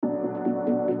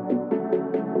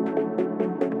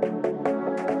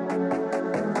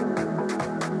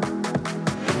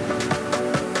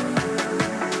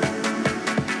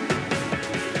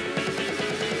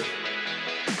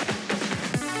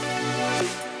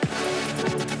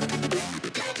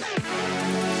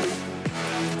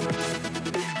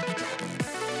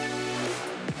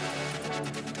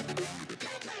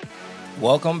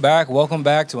Welcome back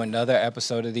to another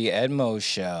episode of the Edmo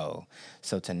Show.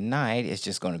 So tonight it's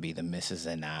just going to be the Missus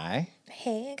and I.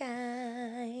 Hey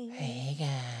guys. Hey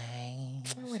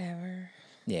guys. Whatever.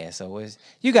 Yeah,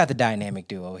 you got the dynamic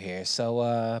duo here.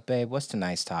 So, babe, what's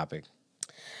tonight's topic?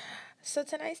 So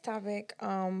tonight's topic,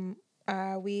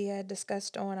 we had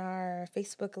discussed on our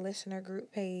Facebook listener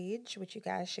group page, which you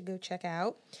guys should go check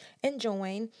out and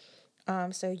join.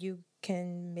 So you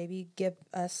can maybe give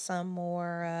us some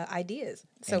more ideas.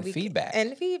 Feedback.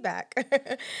 And feedback.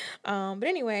 But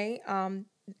anyway,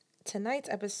 tonight's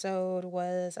episode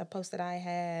was a post that I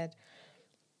had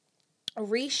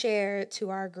reshared to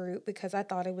our group because I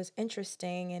thought it was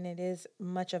interesting and it is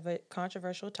much of a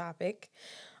controversial topic.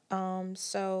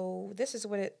 So this is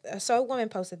so a woman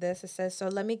posted this. It says, so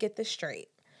let me get this straight.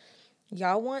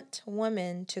 Y'all want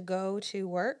women to go to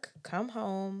work, come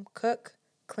home, cook,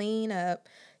 clean up,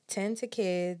 tend to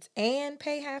kids, and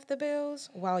pay half the bills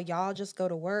while y'all just go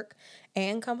to work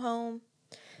and come home?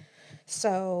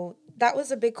 So that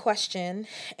was a big question.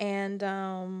 And,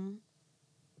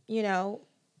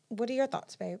 what are your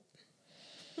thoughts, babe?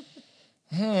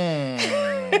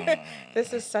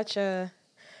 This is such a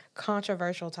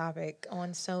controversial topic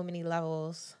on so many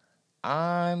levels.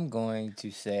 I'm going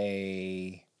to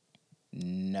say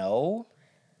no.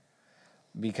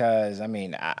 Because,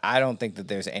 I don't think that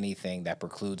there's anything that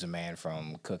precludes a man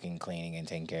from cooking, cleaning, and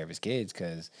taking care of his kids.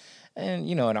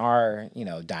 In our,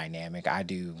 dynamic, I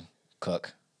do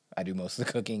cook. I do most of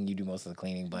the cooking, you do most of the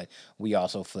cleaning, but we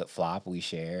also flip-flop, we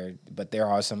share. But there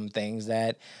are some things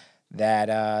that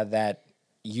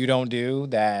you don't do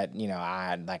that,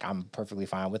 I'm perfectly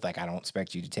fine with. Like, I don't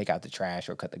expect you to take out the trash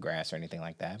or cut the grass or anything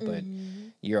like that, but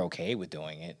you're okay with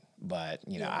doing it. But,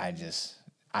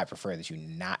 I prefer that you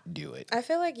not do it. I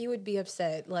feel like you would be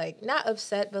upset. Like, not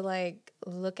upset, but like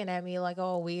looking at me like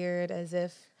all weird as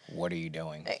if. What are you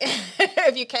doing?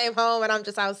 If you came home and I'm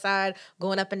just outside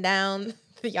going up and down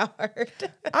the yard.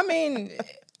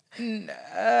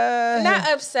 Not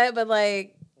upset, but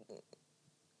like,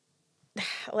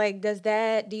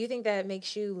 do you think that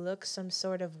makes you look some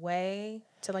sort of way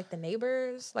to like the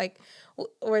neighbors? Like,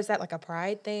 or is that like a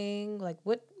pride thing? Like,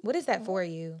 what is that for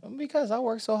you? Because I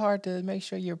work so hard to make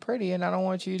sure you're pretty, and I don't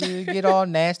want you to get all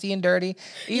nasty and dirty.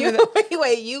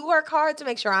 Wait, you work hard to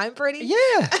make sure I'm pretty?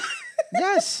 Yeah.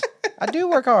 Yes. I do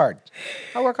work hard.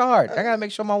 I work hard. I got to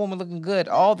make sure my woman looking good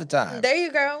all the time. There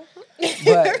you go.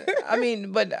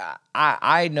 But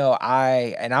I know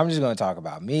and I'm just going to talk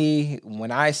about me.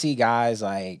 When I see guys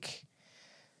like,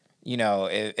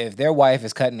 if their wife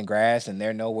is cutting the grass and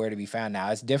they're nowhere to be found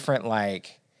now, it's different.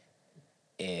 Like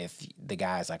if the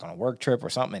guy's like on a work trip or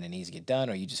something and it needs to get done,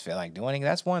 or you just feel like doing it,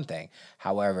 that's one thing.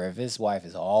 However, if his wife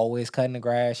is always cutting the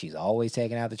grass, she's always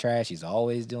taking out the trash, she's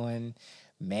always doing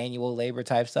manual labor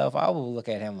type stuff, I will look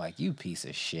at him like, you piece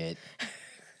of shit.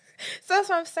 So that's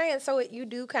what I'm saying. So you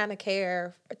do kind of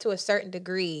care to a certain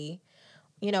degree,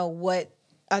 what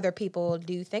other people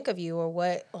do think of you, or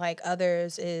what like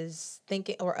others is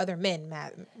thinking, or other men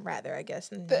rather, I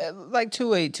guess. Like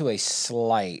to a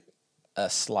slight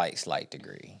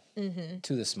degree,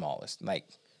 to the smallest, like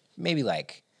maybe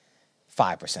like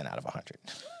 5% out of 100.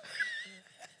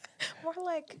 More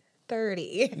like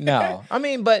 30. No,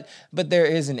 but there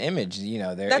is an image,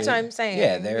 That's what I'm saying.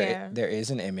 Yeah, there is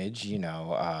an image,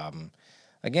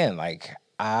 again, like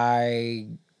I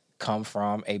come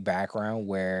from a background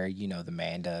where, the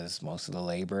man does most of the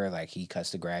labor, like he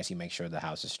cuts the grass, he makes sure the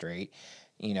house is straight,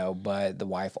 but the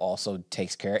wife also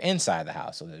takes care of inside the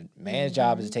house. So the man's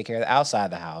job is to take care of the outside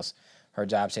of the house, her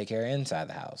job is to take care of inside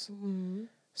the house.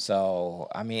 So,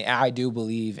 I do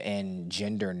believe in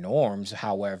gender norms.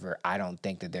 However, I don't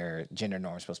think that their gender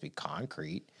norms supposed to be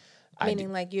concrete.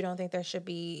 Meaning, like, you don't think there should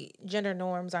be gender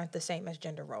norms aren't the same as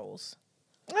gender roles?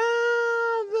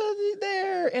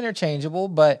 They're interchangeable,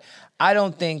 but I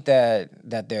don't think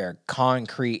that they're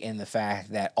concrete in the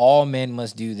fact that all men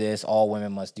must do this, all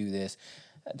women must do this.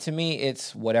 To me,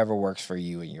 it's whatever works for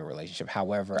you in your relationship.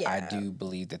 However, I do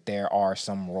believe that there are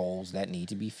some roles that need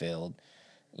to be filled.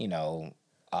 We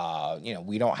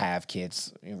don't have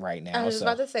kids right now. I was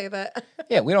about to say that.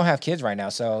 Yeah, we don't have kids right now,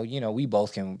 so we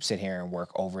both can sit here and work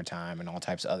overtime and all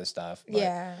types of other stuff.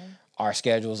 But our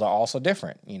schedules are also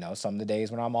different. Some of the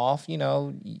days when I'm off,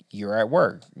 you're at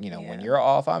work. When you're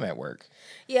off, I'm at work.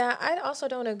 Yeah, I also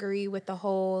don't agree with the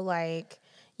whole like,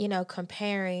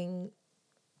 comparing.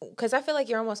 Because I feel like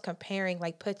you're almost comparing,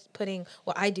 like putting,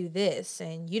 well, I do this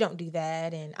and you don't do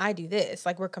that and I do this.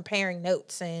 Like we're comparing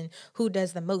notes and who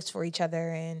does the most for each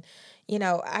other. And,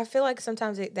 I feel like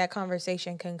sometimes that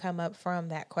conversation can come up from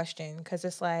that question because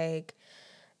it's like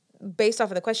based off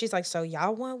of the question, she's like, so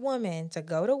y'all want women to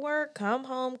go to work, come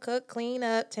home, cook, clean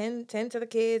up, tend to the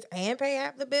kids, and pay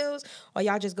half the bills, or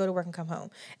y'all just go to work and come home?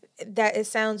 That it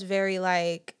sounds very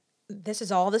like this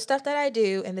is all the stuff that I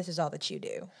do, and this is all that you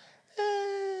do.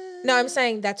 No, I'm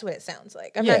saying that's what it sounds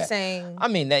like. I'm not saying. I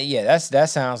mean that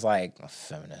sounds like a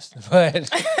feminist, but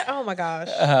oh my gosh.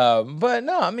 But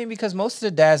no, I mean because most of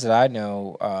the dads that I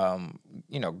know,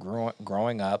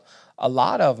 growing up, a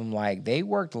lot of them like they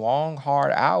worked long,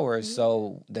 hard hours.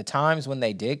 So the times when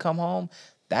they did come home,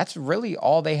 that's really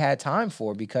all they had time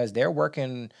for because they're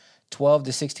working 12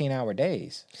 to 16-hour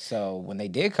days. So when they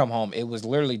did come home, it was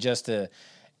literally just to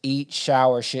eat,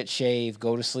 shower, shit, shave,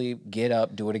 go to sleep, get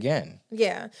up, do it again.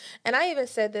 Yeah. And I even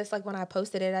said this, like when I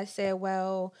posted it, I said,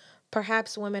 well,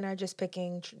 perhaps women are just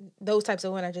picking, those types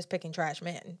of women are just picking trash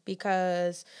men,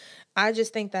 because I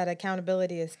just think that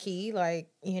accountability is key. Like,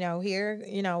 here,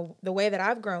 the way that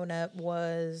I've grown up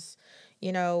was,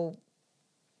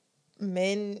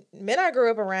 men I grew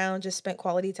up around just spent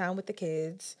quality time with the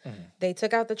kids. Mm-hmm. They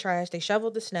took out the trash, they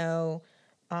shoveled the snow,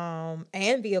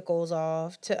 and vehicles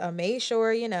off to made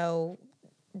sure,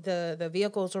 the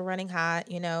vehicles were running hot,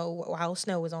 while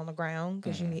snow was on the ground,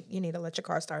 because mm-hmm. you need to let your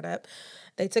car start up.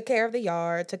 They took care of the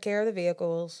yard, took care of the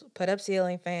vehicles, put up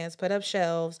ceiling fans, put up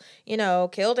shelves,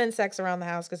 killed insects around the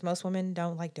house, because most women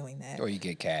don't like doing that. Or you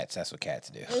get cats. That's what cats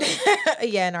do.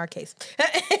 Yeah, in our case.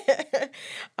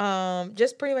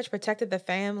 Just pretty much protected the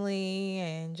family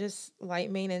and just light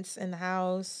maintenance in the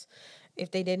house. If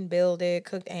they didn't build it,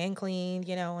 cooked and cleaned,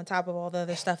 on top of all the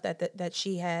other stuff that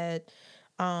she had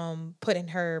put in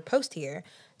her post here.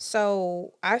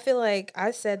 So I feel like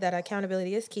I said that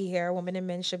accountability is key here. Women and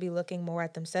men should be looking more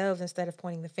at themselves instead of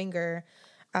pointing the finger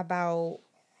about,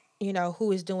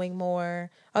 who is doing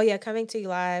more. Oh yeah, coming to you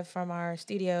live from our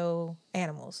studio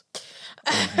animals.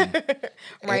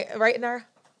 Mm-hmm. right in our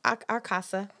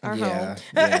casa, our home.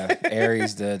 Yeah.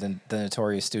 Aries, the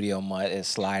notorious studio mutt, is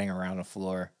sliding around the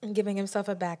floor. And giving himself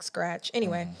a back scratch.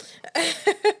 Anyway.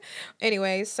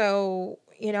 So,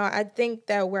 I think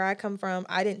that where I come from,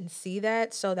 I didn't see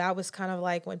that. So that was kind of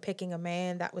like when picking a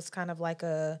man, that was kind of like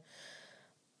that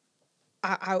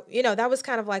was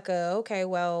kind of like okay,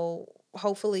 well,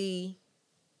 hopefully,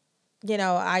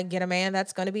 I get a man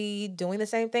that's going to be doing the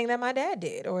same thing that my dad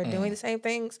did, or doing the same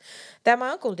things that my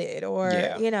uncle did, or,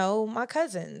 my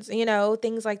cousins,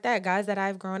 things like that, guys that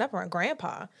I've grown up around,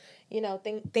 grandpa,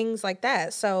 things like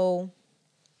that. So,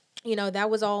 that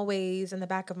was always in the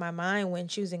back of my mind when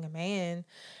choosing a man.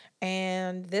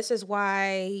 And this is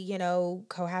why,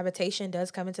 cohabitation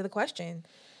does come into the question,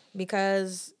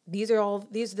 because this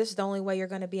is the only way you're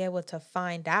going to be able to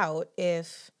find out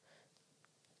if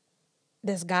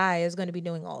this guy is going to be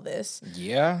doing all this.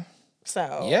 Yeah.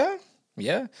 So.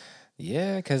 Yeah.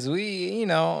 Because we,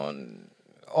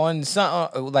 on some,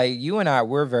 like you and I,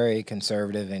 we're very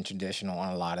conservative and traditional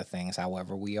on a lot of things.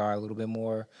 However, we are a little bit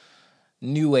more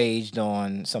new aged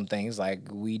on some things. Like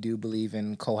we do believe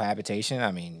in cohabitation.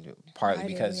 I mean, partly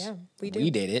because we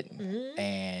did it. Mm-hmm.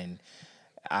 And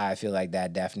I feel like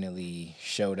that definitely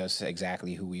showed us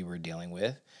exactly who we were dealing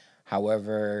with.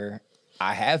 However,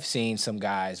 I have seen some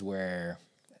guys where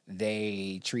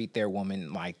they treat their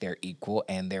woman like they're equal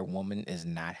and their woman is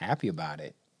not happy about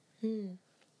it.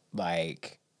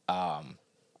 Like,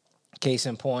 case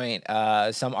in point,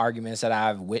 some arguments that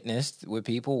I've witnessed with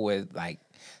people with like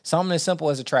something as simple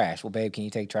as a trash. Well, babe, can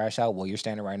you take trash out? Well, you're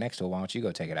standing right next to it. Why don't you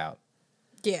go take it out?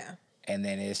 Yeah. And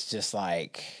then it's just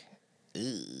like,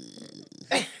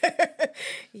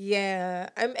 yeah.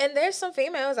 And there's some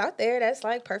females out there that's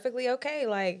like perfectly okay.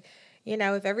 Like,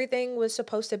 if everything was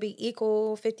supposed to be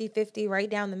equal, 50-50, right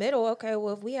down the middle, okay,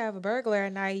 well, if we have a burglar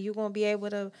at night, you won't be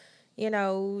able to,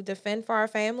 defend for our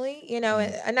family.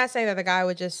 I'm not saying that the guy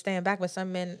would just stand back, but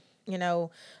some men,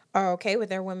 are okay with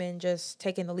their women just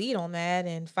taking the lead on that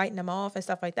and fighting them off and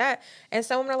stuff like that. And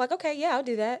some women are like, okay, yeah, I'll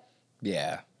do that.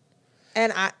 Yeah.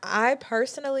 And I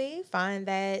personally find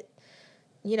that,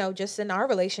 just in our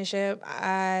relationship,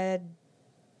 that's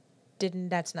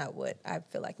not what I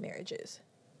feel like marriage is.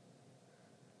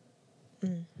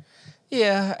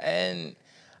 Yeah, and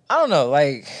I don't know,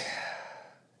 like,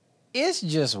 it's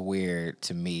just weird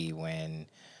to me when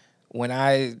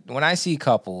I see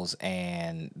couples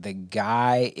and the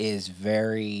guy is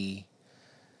very,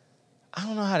 I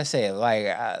don't know how to say it,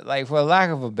 like for lack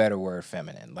of a better word,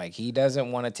 feminine. Like he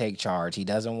doesn't want to take charge. He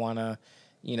doesn't want to,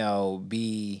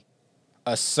 be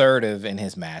assertive in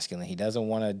his masculine. He doesn't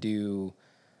want to do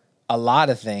a lot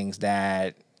of things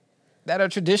that are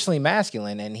traditionally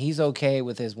masculine, and he's okay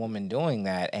with his woman doing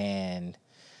that. And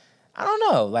I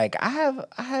don't know, like I have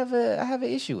an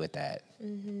issue with that.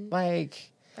 Mm-hmm.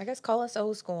 Like I guess call us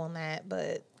old school on that,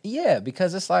 but Yeah,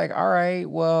 because it's like, all right,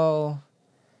 well,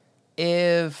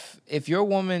 if your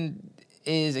woman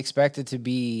is expected to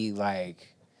be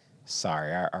like,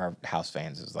 sorry, our house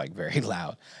fans is like very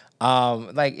loud.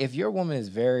 Like if your woman is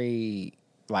very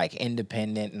like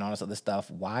independent and all this other stuff,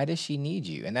 why does she need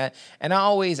you? And I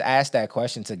always ask that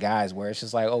question to guys where it's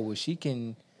just like, oh well, she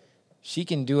can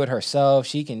do it herself.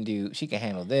 She can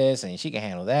handle this and she can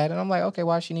handle that. And I'm like, okay,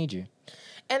 why does she need you?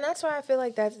 and that's why I feel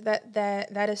like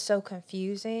that is so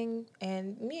confusing.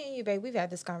 And me and you, babe, we've had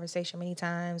this conversation many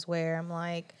times where I'm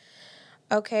like,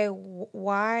 okay,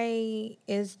 why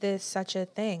is this such a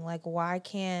thing? Like, why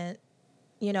can't,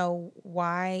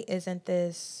 why isn't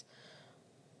this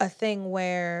a thing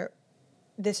where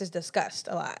this is discussed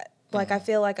a lot? Like, I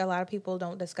feel like a lot of people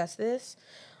don't discuss this.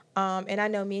 And I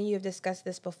know me and you have discussed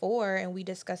this before, and we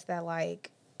discussed that, like,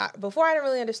 before I didn't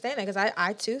really understand it because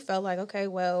I too felt like, okay,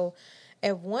 well,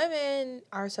 if women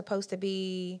are supposed to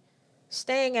be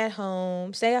stay at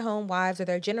home wives, or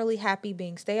they're generally happy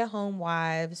being stay at home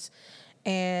wives,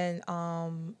 and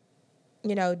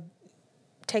you know,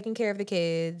 taking care of the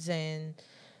kids, and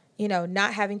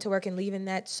not having to work and leaving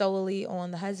that solely on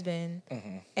the husband,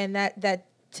 and that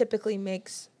typically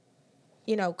makes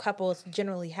couples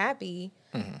generally happy,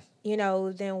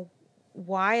 then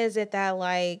why is it that,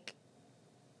 like,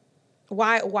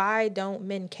 why don't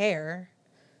men care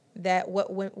that what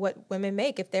women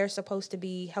make if they're supposed to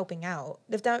be helping out?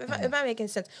 If I'm making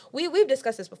sense, we've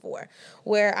discussed this before,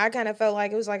 where I kind of felt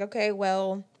like it was like, okay,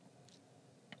 well,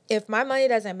 if my money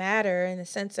doesn't matter in the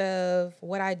sense of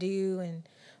what I do and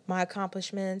my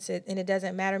accomplishments, and it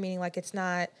doesn't matter, meaning like it's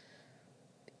not,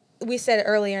 we said it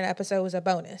earlier in the episode, was a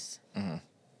bonus.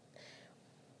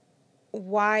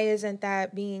 Why isn't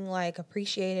that being like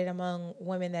appreciated among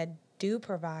women that do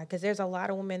provide? Because there's a lot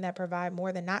of women that provide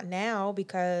more than not now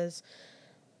because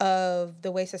of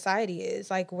the way society is.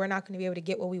 Like, we're not going to be able to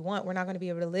get what we want. We're not going to be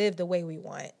able to live the way we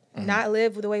want. Not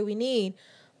live the way we need,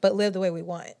 but live the way we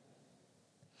want.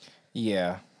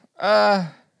 Yeah.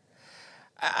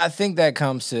 I think that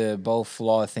comes to both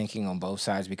flawed thinking on both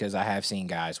sides, because I have seen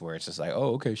guys where it's just like,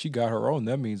 oh, okay, she got her own.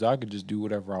 That means I could just do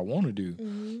whatever I want to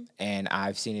do. And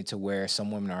I've seen it to where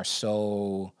some women are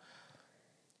so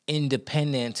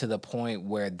independent to the point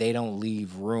where they don't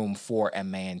leave room for a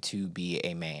man to be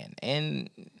a man. And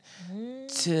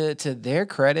to their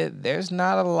credit, there's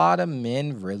not a lot of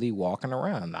men really walking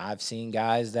around. I've seen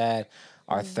guys that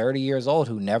are 30 years old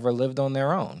who never lived on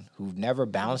their own, who've never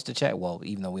balanced a check. Well,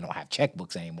 even though we don't have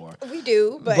checkbooks anymore. We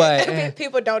do, but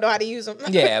people don't know how to use them.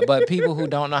 Yeah, but people who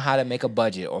don't know how to make a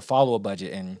budget or follow a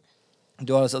budget and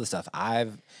do all this other stuff.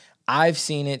 I've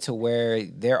seen it to where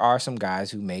there are some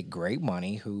guys who make great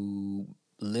money, who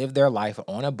live their life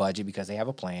on a budget because they have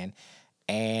a plan,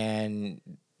 and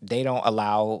they don't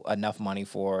allow enough money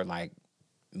for like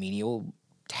menial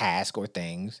tasks or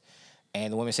things.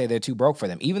 And the women say they're too broke for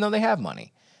them, even though they have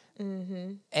money.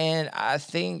 And I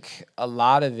think a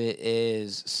lot of it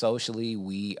is socially,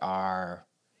 we are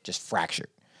just fractured.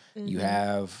 You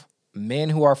have men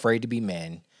who are afraid to be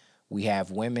men. We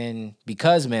have women,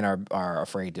 because men are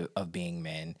afraid of being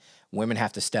men, women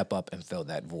have to step up and fill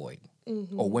that void.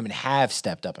 Or women have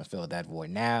stepped up and filled that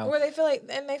void now. Or they feel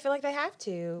like they have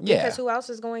to. Yeah. Because who else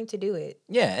is going to do it?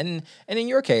 Yeah, and in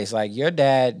your case, like your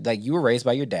dad, like you were raised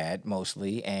by your dad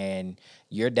mostly, and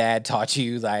your dad taught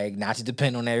you like not to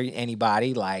depend on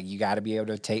anybody. Like you got to be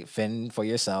able to fend for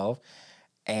yourself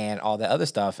and all that other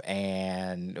stuff.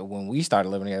 And when we started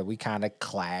living together, we kind of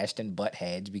clashed and butt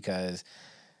heads because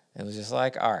it was just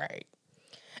like, all right.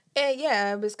 And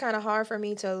yeah, it was kind of hard for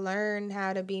me to learn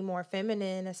how to be more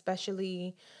feminine,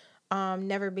 especially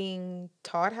never being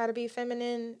taught how to be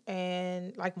feminine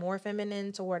and like more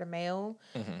feminine toward a male.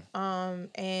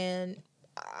 And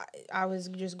I was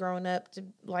just growing up to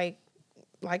like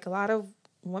a lot of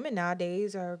women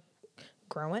nowadays are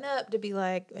growing up to be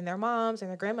like, and their moms and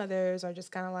their grandmothers are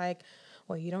just kind of like,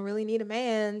 well, you don't really need a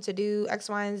man to do X,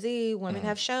 Y, and Z. Women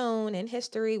have shown in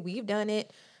history, we've done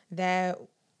it, that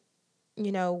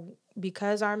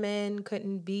because our men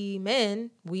couldn't be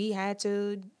men, we had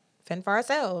to fend for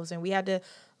ourselves, and we had to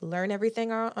learn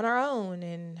everything on our own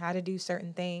and how to do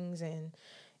certain things. And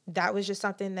that was just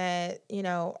something that,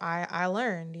 I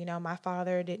learned. My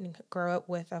father didn't grow up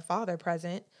with a father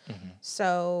present.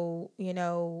 So,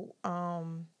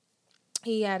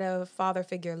 he had a father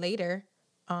figure later,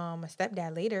 a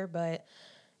stepdad later, but,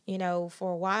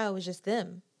 for a while it was just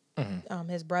them,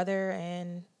 his brother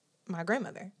and my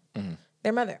grandmother,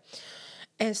 their mother.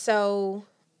 And so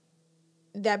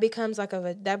that becomes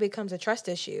a trust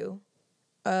issue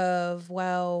of,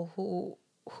 well,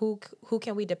 who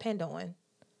can we depend on?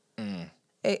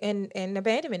 and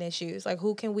abandonment issues. Like,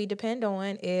 who can we depend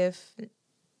on if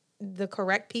the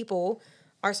correct people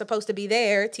are supposed to be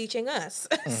there teaching us?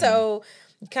 Hmm. So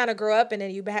you kind of grow up and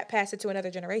then you pass it to another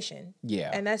generation.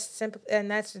 Yeah. And that's simple, and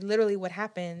that's literally what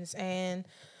happens. And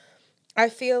I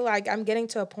feel like I'm getting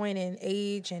to a point in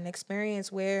age and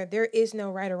experience where there is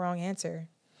no right or wrong answer.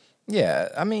 Yeah.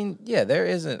 I mean, yeah, there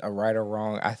isn't a right or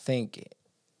wrong. I think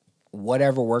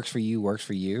whatever works for you works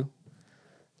for you.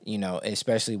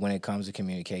 Especially when it comes to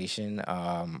communication.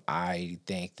 I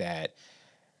think that,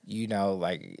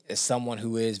 like as someone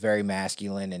who is very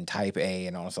masculine and type A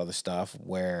and all this other stuff,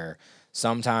 where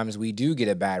sometimes we do get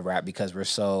a bad rap because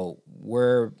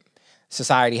we're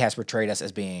society has portrayed us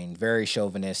as being very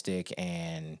chauvinistic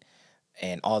and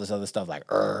all this other stuff like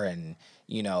and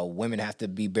women have to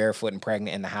be barefoot and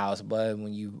pregnant in the house. But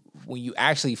when you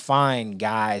actually find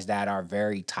guys that are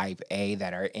very type A,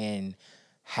 that are in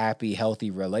happy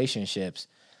healthy relationships,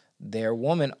 their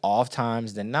women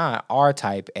oftentimes than not are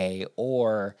type A,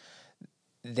 or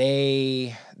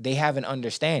they have an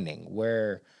understanding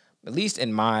where, at least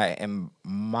in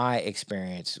my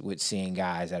experience with seeing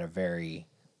guys that are very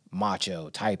macho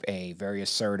type A, very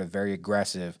assertive, very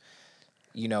aggressive,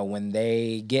 when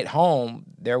they get home,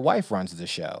 their wife runs the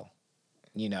show.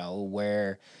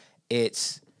 Where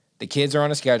it's the kids are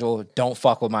on a schedule, don't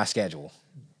fuck with my schedule.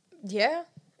 Yeah.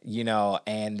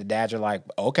 And the dads are like,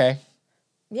 okay.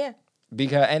 Yeah.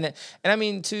 Because and I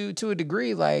mean, to a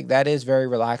degree, like that is very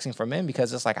relaxing for men,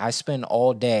 because it's like I spend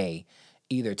all day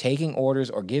either taking orders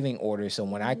or giving orders. So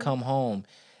when I Hmm. come home,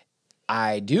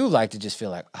 I do like to just feel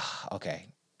like, "Ah, okay,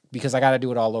 because I got to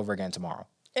do it all over again tomorrow."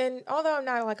 And although I'm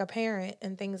not like a parent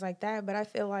and things like that, but I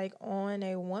feel like on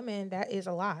a woman, that is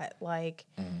a lot. Like,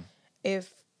 Hmm.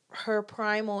 if her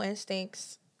primal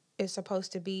instincts is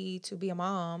supposed to be a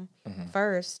mom Hmm.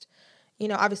 first,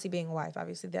 obviously being a wife,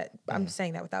 obviously that I'm Hmm.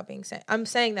 saying that without being said. I'm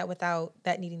saying that without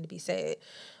that needing to be said.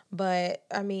 But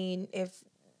I mean, if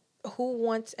who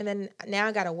wants, and then now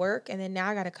I got to work, and then now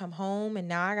I got to come home, and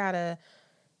now I got to,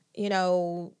 you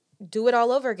know, do it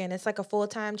all over again. It's like a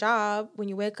full-time job when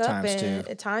you wake up, Times two. and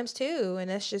at times too. And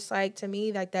it's just like, to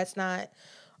me, like that's not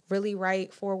really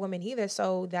right for women either.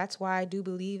 So that's why I do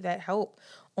believe that help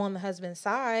on the husband's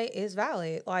side is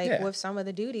valid, like Yeah. with some of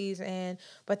the duties. And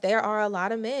but there are a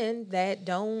lot of men that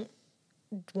don't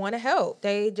want to help.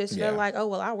 They just feel Yeah. like, oh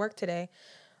well, I work today.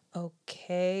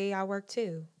 Okay, I work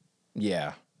too.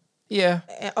 Yeah. Yeah.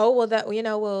 And, oh well, that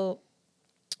well,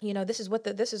 this is what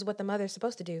the mother's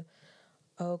supposed to do.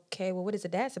 Okay, well, what is the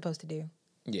dad supposed to do?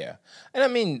 Yeah. And I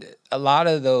mean, a lot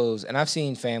of those, and I've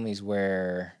seen families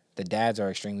where the dads are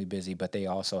extremely busy, but they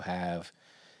also have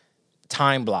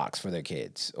time blocks for their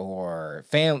kids, or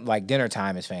like dinner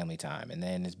time is family time, and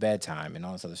then it's bedtime and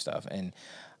all this other stuff. And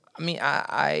I mean,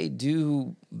 I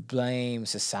do blame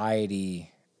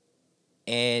society,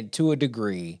 and to a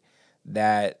degree,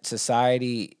 that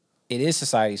society, it is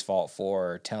society's fault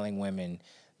for telling women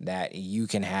that you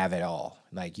can have it all.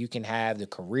 Like you can have the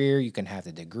career, you can have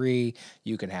the degree,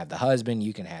 you can have the husband,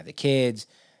 you can have the kids,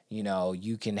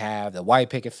 you can have the white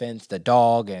picket fence, the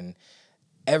dog, and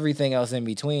everything else in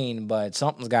between, but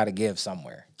something's got to give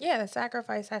somewhere. Yeah, the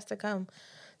sacrifice has to come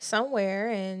somewhere.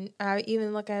 And I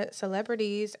even look at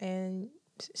celebrities, and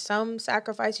some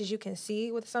sacrifices you can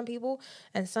see with some people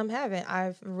and some haven't.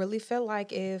 I really feel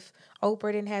like if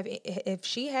Oprah didn't have, if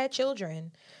she had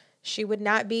children, she would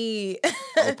not be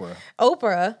Oprah.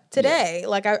 Oprah Yeah. today.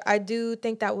 Like, I do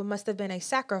think that must have been a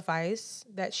sacrifice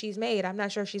that she's made. I'm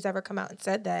not sure if she's ever come out and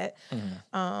said that.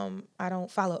 Hmm. I don't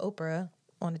follow Oprah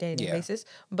on a day-to-day Yeah. basis,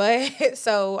 but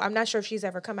so I'm not sure if she's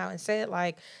ever come out and said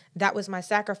like, that was my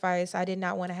sacrifice. I did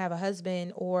not want to have a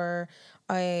husband, or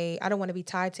I don't want to be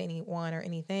tied to anyone or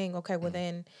anything. Okay, well Mhm.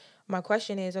 then my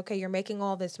question is, okay, you're making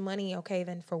all this money, okay,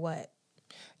 then for what?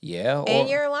 Yeah, And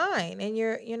or your line and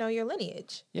your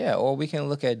lineage. yeah, or we can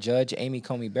look at Judge Amy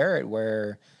Coney Barrett,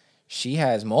 where she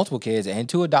has multiple kids and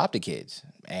two adopted kids,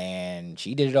 and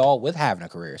she did it all with having a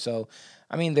career. So,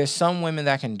 I mean, there's some women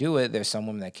that can do it. There's some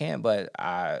women that can't. But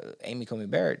Amy Coney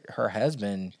Barrett, her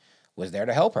husband was there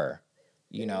to help her,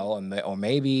 or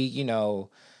maybe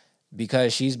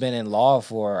because she's been in law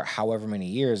for however many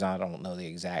years. I don't know the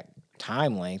exact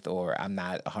time length, or I'm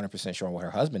not 100% sure what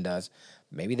her husband does.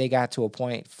 Maybe they got to a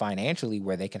point financially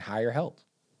where they can hire help.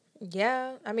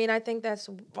 Yeah, I mean, I think that's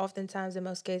oftentimes in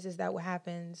most cases that what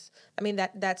happens. I mean,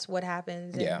 that's what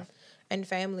happens Yeah. in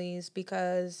families,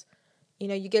 because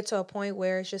you get to a point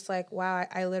where it's just like, wow,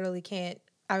 I literally can't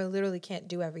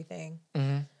do everything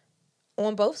Hmm.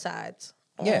 on both sides.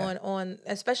 Yeah. On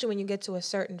especially when you get to a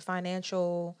certain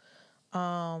financial,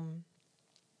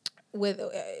 with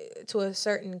to a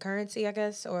certain currency, I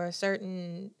guess, or a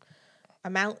certain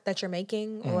amount that you're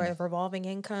making or a revolving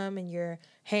income, and your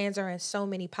hands are in so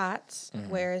many pots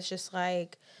where it's just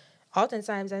like,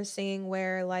 oftentimes I'm seeing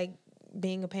where like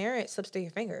being a parent slips through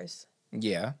your fingers.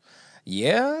 Yeah.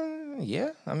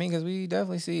 Yeah. I mean, because we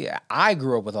definitely see. I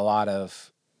grew up with a lot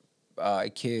of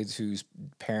kids whose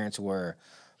parents were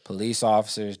police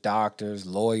officers, doctors,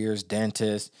 lawyers,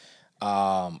 dentists,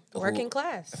 Working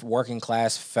class. working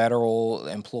class federal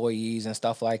employees and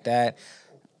stuff like that.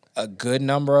 A good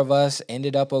number of us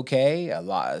ended up okay.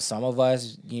 Some of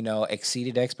us,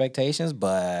 exceeded expectations,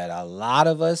 but a lot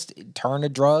of us turned to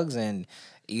drugs and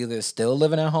either still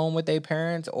living at home with their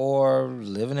parents or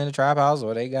living in a trap house,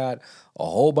 or they got a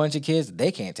whole bunch of kids that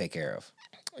they can't take care of.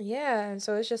 Yeah, and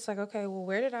so it's just like, okay, well,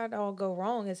 where did that all go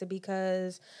wrong? Is it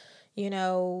because,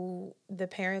 the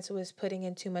parents was putting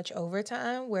in too much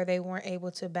overtime where they weren't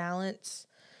able to balance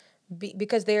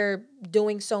because they're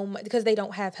doing so much because they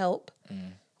don't have help?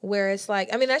 Where it's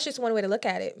like, I mean, that's just one way to look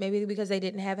at it. Maybe because they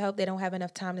didn't have help, they don't have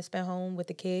enough time to spend home with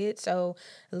the kid. So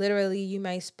literally, you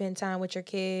may spend time with your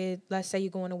kid. Let's say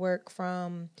you're going to work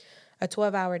from a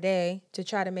 12-hour day to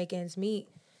try to make ends meet,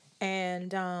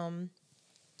 and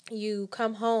you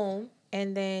come home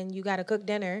and then you got to cook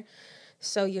dinner.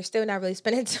 So you're still not really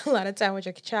spending a lot of time with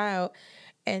your child.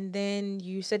 And then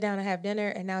you sit down and have dinner,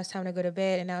 and now it's time to go to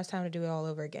bed, and now it's time to do it all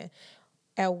over again.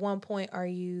 At one point,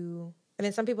 and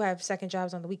then some people have second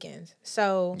jobs on the weekends.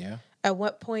 So Yeah. at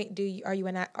what point are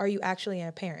you actually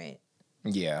a parent?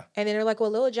 Yeah. And then they're like,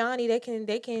 well, little Johnny, they can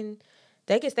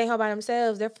stay home by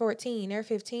themselves. They're 14, they're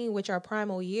 15, which are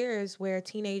primal years where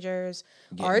teenagers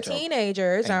are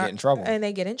teenagers and get in trouble. and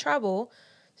they get in trouble.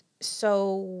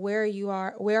 So where are you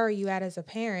at as a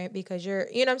parent? Because you know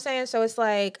what I'm saying? So it's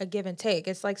like a give and take.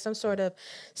 It's like some sort of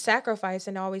sacrifice,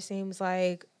 and it always seems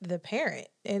like the parent,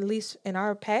 at least in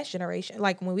our past generation,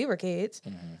 like when we were kids,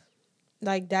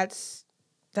 like that's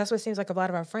what seems like a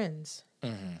lot of our friends.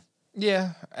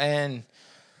 Yeah. And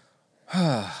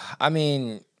I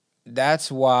mean,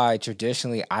 that's why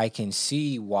traditionally I can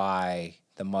see why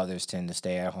the mothers tend to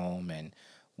stay at home and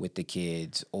with the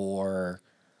kids, or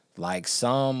like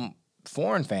some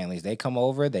foreign families, they come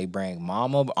over, they bring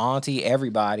mama, auntie,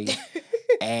 everybody,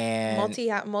 and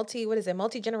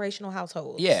Multi-generational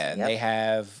households. yeah, and Yep. they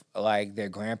have like their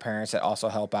grandparents that also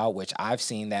help out, which I've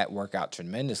seen that work out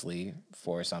tremendously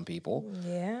for some people.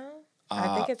 Yeah.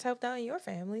 I think it's helped out in your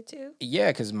family too. Yeah,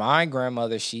 because my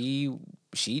grandmother, she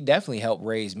definitely helped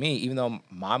raise me, even though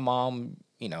my mom,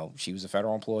 she was a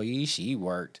federal employee, she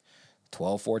worked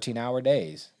 12, 14-hour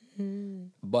days.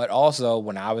 But also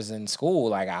when I was in school,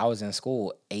 like I was in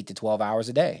school 8 to 12 hours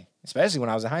a day, especially when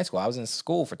I was in high school. I was in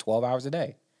school for 12 hours a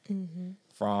day.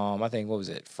 From, I think, what was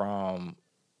it? From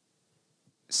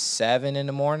 7 in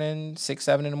the morning, 6,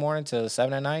 7 in the morning to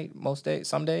 7 at night most days,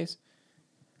 some days.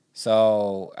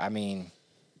 So, I mean,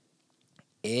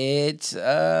 it's,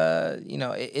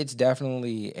 it's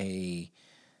definitely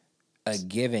a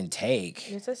give and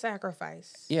take. It's a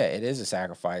sacrifice. Yeah, it is a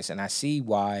sacrifice. And I see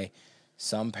why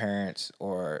some parents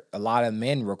or a lot of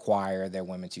men require their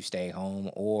women to stay home,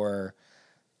 or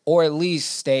at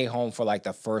least stay home for like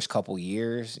the first couple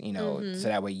years, so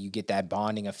that way you get that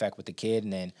bonding effect with the kid.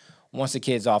 And then once the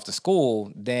kid's off to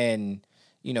school, then,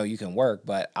 you can work.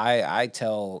 But I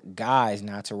tell guys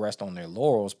not to rest on their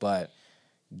laurels, but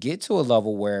get to a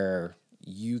level where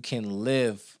you can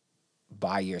live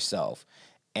by yourself.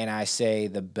 And I say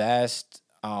the best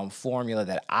formula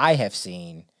that I have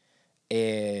seen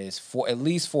is, for at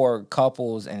least for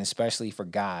couples and especially for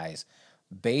guys,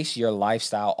 base your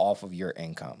lifestyle off of your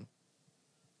income.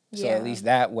 So at least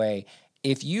that way,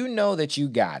 if you know that you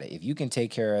got it, if you can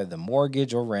take care of the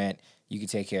mortgage or rent, you can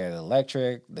take care of the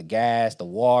electric, the gas, the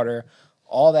water,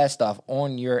 all that stuff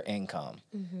on your income.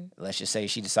 Let's just say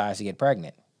she decides to get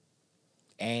pregnant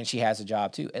and she has a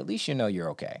job too. At least you know you're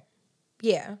okay.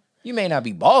 Yeah. You may not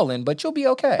be balling, but you'll be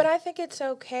okay. But I think it's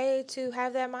okay to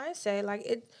have that mindset.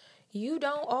 Like you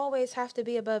don't always have to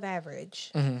be above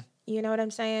average. You know what I'm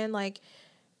saying? Like,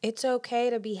 it's okay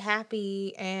to be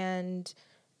happy and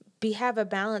have a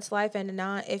balanced life, and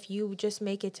not if you just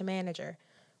make it to manager.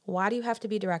 Why do you have to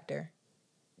be director?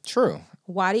 True.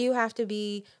 Why do you have to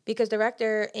be, because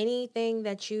director, anything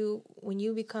that when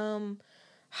you become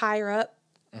higher up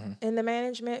in the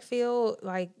management field,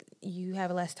 like you have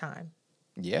less time.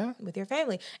 Yeah. With your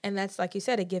family. And that's, like you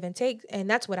said, a give and take. And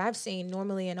that's what I've seen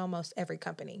normally in almost every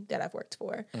company that I've worked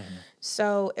for.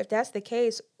 So if that's the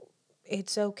case,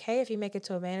 it's okay if you make it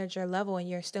to a manager level and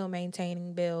you're still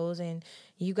maintaining bills and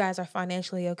you guys are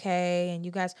financially okay. And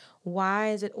you guys,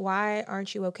 why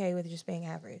aren't you okay with just being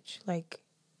average? Like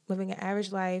living an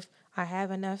average life. I have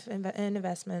enough in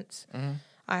investments.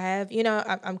 I have,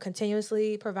 I'm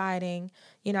continuously providing.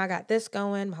 I got this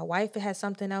going. My wife has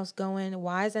something else going.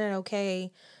 Why isn't it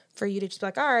okay for you to just be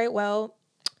like, all right, well,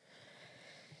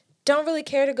 don't really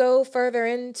care to go further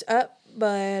up,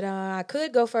 but I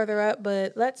could go further up,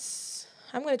 but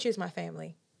I'm going to choose my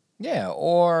family. Yeah,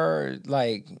 or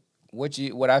like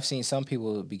what I've seen some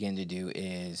people begin to do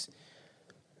is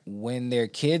when their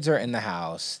kids are in the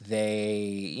house,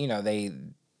 they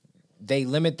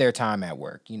limit their time at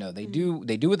work. They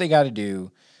do what they got to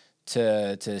do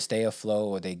to stay afloat,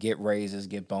 or they get raises,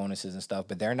 get bonuses and stuff,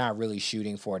 but they're not really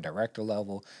shooting for a director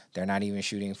level. They're not even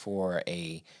shooting for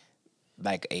a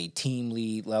team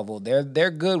lead level.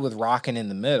 They're good with rocking in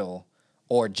the middle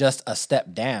or just a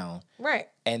step down. Right.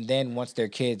 And then once their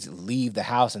kids leave the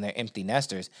house and they're empty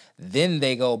nesters, then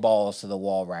they go balls to the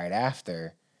wall right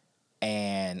after,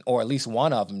 or at least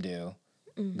one of them do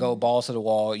go balls to the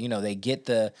wall. They get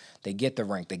the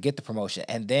rank, they get the promotion,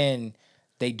 and then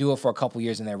they do it for a couple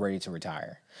years and they're ready to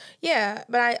retire. Yeah,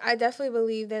 but I definitely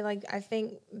believe that, like, I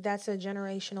think that's a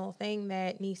generational thing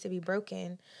that needs to be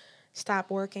broken. Stop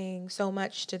working so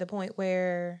much to the point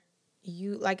where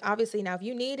you, like, obviously now if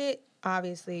you need it,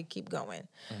 obviously keep going.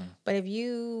 But if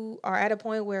you are at a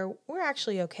point where we're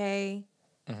actually okay,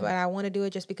 but I want to do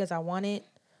it just because I want it,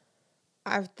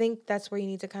 I think that's where you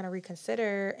need to kind of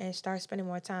reconsider and start spending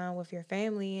more time with your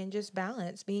family and just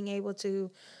being able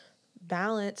to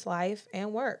balance life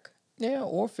and work. Yeah,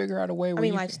 or figure out a way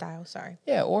where lifestyle, sorry.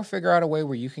 Yeah, or figure out a way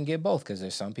where you can get both, because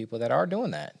there's some people that are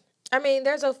doing that. I mean,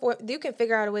 you can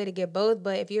figure out a way to get both,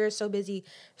 but if you're so busy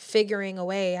figuring a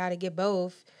way how to get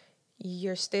both,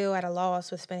 you're still at a loss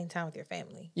with spending time with your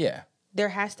family. Yeah. There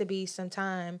has to be some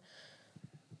time,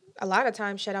 a lot of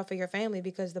time shut out for your family,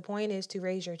 because the point is to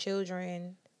raise your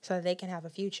children so that they can have a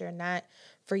future, not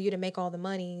for you to make all the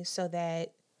money so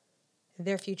that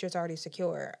their future is already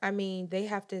secure. I mean, they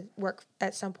have to work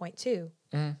at some point too,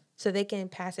 so they can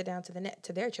pass it down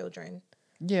to their children.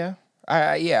 Yeah.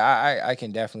 I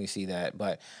can definitely see that.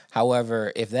 But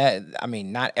however,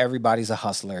 not everybody's a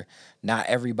hustler. Not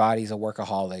everybody's a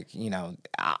workaholic.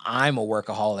 I'm a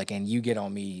workaholic, and you get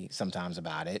on me sometimes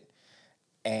about it.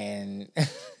 And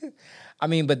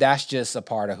but that's just a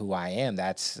part of who I am.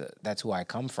 That's who I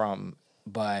come from.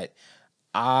 But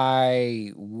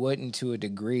I wouldn't, to a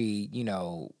degree,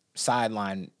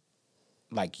 sideline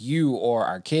like you or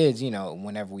our kids,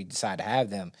 whenever we decide to have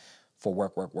them, for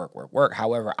work, work, work, work, work.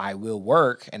 However, I will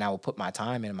work and I will put my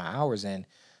time and my hours in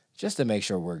just to make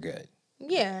sure we're good.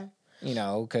 Yeah.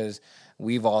 Because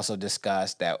we've also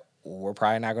discussed that we're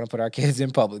probably not going to put our kids in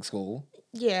public school.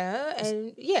 Yeah.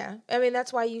 And yeah, I mean,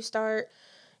 that's why you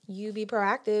be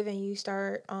proactive and you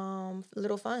start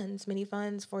little funds, mini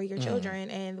funds for your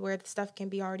children, and where the stuff can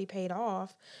be already paid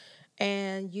off.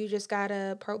 And you just got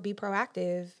to be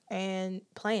proactive and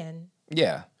plan.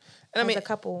 Yeah. And as a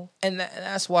couple. And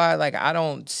that's why, like, I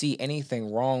don't see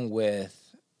anything wrong with,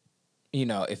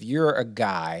 if you're a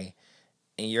guy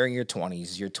and you're in your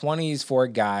 20s for a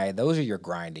guy, those are your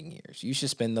grinding years. You should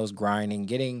spend those grinding,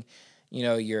 getting,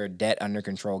 your debt under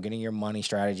control, getting your money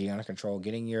strategy under control,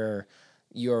 getting your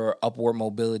upward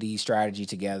mobility strategy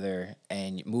together,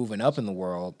 and moving up in the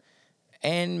world.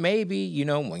 And maybe,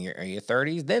 when you're in your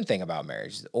 30s, then think about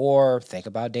marriage, or think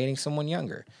about dating someone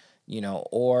younger.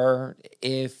 Or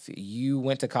if you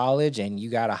went to college and you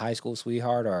got a high school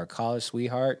sweetheart or a college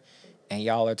sweetheart and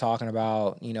y'all are talking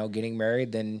about, getting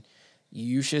married, then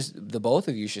the both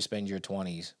of you should spend your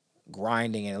 20s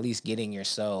grinding and at least getting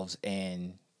yourselves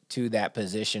into that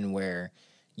position where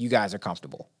you guys are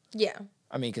comfortable. Yeah.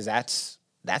 Because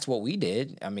that's what we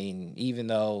did. Even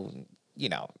though,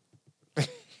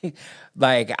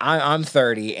 like I'm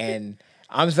 30 and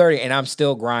I'm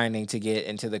still grinding to get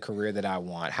into the career that I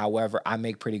want. However, I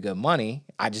make pretty good money.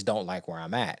 I just don't like where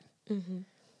I'm at.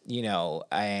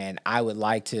 And I would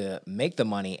like to make the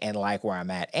money and like where I'm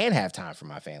at and have time for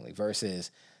my family, versus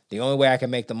the only way I can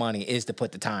make the money is to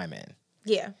put the time in.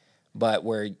 Yeah. But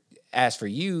as for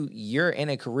you, you're in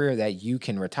a career that you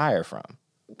can retire from.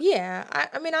 Yeah. I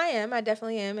am. I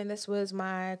definitely am. And this was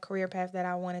my career path that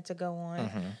I wanted to go on.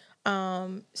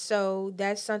 So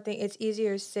that's something, it's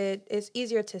easier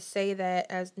to say that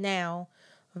as now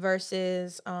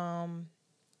versus probably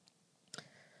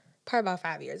about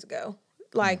 5 years ago.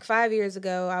 Like 5 years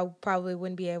ago, I probably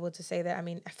wouldn't be able to say that.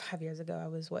 5 years ago, I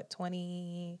was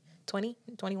 20? 21?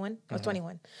 I was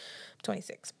 21,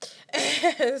 26.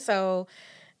 So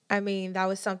I mean, that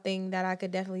was something that I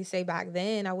could definitely say back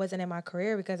then. I wasn't in my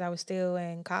career because I was still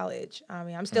in college. I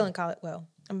mean, I'm still in college. Well,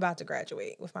 I'm about to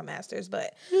graduate with my master's,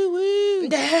 but Woo-woo.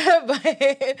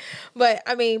 but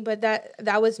I mean, but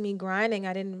that was me grinding.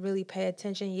 I didn't really pay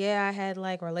attention. Yeah, I had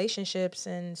like relationships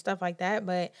and stuff like that,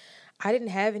 but I didn't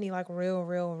have any like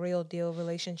real deal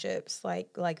relationships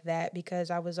like that because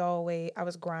I was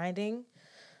grinding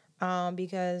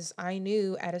because I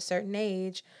knew at a certain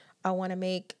age I want to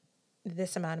make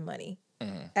this amount of money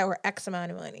or X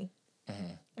amount of money,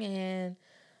 and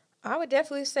I would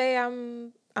definitely say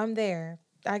I'm there.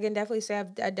 I can definitely say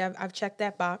I've checked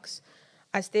that box.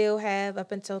 I still have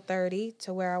up until 30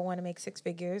 to where I want to make six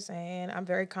figures, and I'm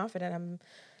very confident.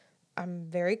 I'm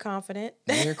very confident.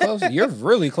 And you're close. You're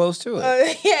really close to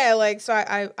it. Yeah, like so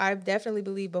I definitely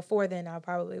believe before then I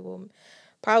probably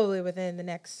within the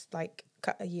next like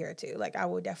a year or two, like I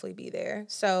will definitely be there.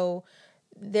 So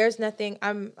there's nothing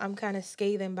I'm kind of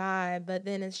scathing by, but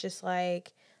then it's just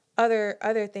like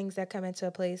other things that come into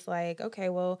a place like, okay,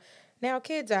 well, now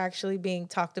kids are actually being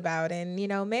talked about and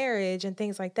marriage and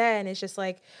things like that, and it's just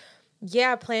like,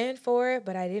 yeah, I planned for it,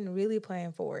 but I didn't really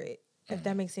plan for it. If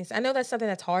that makes sense. I know that's something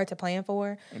that's hard to plan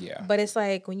for, Yeah. but it's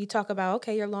like when you talk about,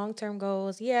 okay, your long-term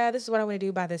goals, yeah, this is what I want to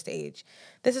do by this age.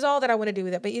 This is all that I want to do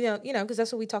with it. But because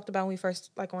that's what we talked about when we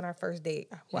first, like on our first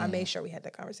date. Well, I made sure we had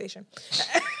that conversation.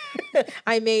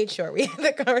 I made sure we had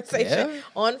the conversation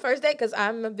on first date because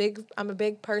I'm a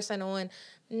big person on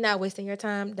not wasting your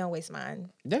time, don't waste mine.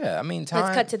 Yeah, I mean, time.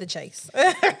 Let's cut to the chase.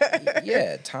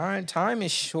 Yeah, time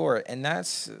is short, and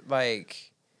that's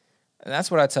like, and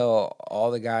that's what I tell all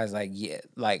the guys. Like, yeah,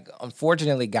 like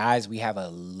unfortunately, guys, we have a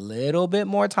little bit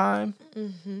more time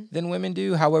than women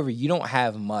do. However, you don't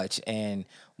have much, and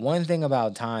one thing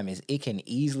about time is it can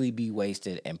easily be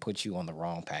wasted and put you on the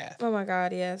wrong path. Oh my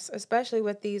God, yes. Especially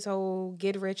with these whole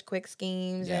get rich quick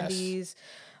schemes and these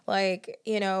like,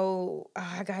 "Oh,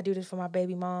 I gotta do this for my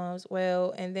baby moms."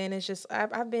 Well, and then it's just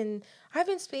I've been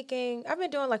speaking, I've been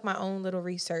doing like my own little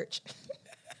research.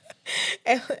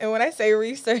 And when I say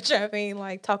research, I mean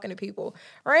like talking to people,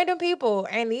 random people.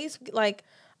 And these like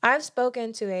I've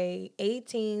spoken to a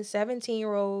 18,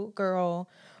 17-year-old girl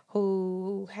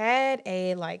who had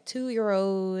a like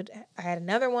 2-year-old. I had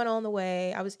another one on the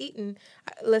way. I was eating.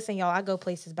 Listen, y'all, I go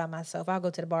places by myself. I'll go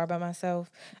to the bar by myself.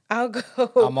 I'll go.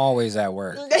 I'm always at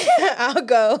work. I'll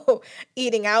go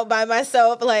eating out by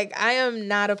myself. Like I am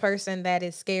not a person that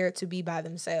is scared to be by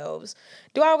themselves.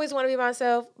 Do I always want to be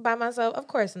by myself? Of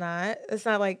course not. It's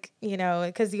not like,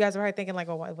 because you guys are probably thinking like,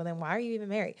 well, then why are you even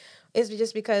married? It's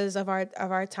just because of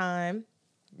our time.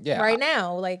 Yeah. Right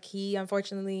now, like he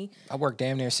unfortunately, I work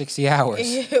damn near 60 hours.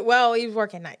 well, he's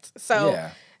working nights. So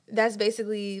Yeah. that's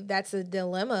a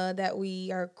dilemma that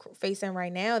we are facing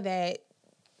right now that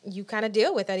you kind of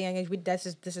deal with at a young age. This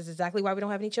is exactly why we don't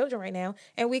have any children right now,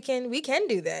 and we can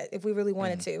do that if we really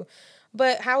wanted to.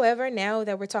 But however, now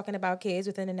that we're talking about kids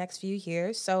within the next few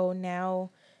years, so now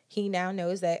he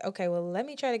knows that, okay, well, let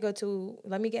me get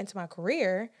into my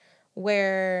career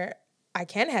where I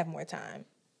can have more time.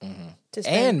 To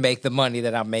spend. And make the money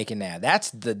that I'm making now.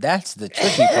 That's the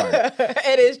tricky part.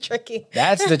 It is tricky.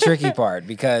 That's the tricky part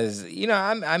because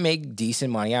I make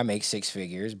decent money. I make six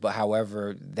figures, but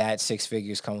however, that six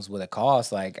figures comes with a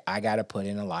cost. Like I got to put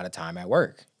in a lot of time at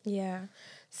work. Yeah.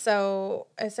 So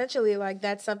essentially, like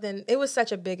that's something. It was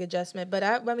such a big adjustment,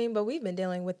 but but we've been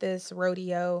dealing with this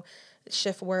rodeo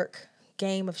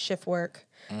game of shift work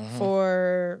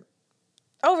for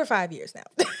over 5 years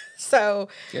now. So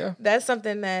that's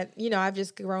something that, I've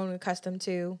just grown accustomed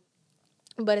to.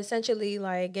 But essentially,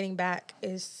 like getting back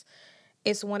it's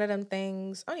one of them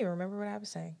things. I don't even remember what I was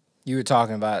saying. You were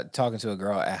talking to a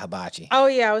girl at Hibachi. Oh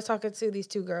yeah, I was talking to these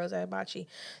two girls at Hibachi.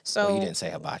 So well, you didn't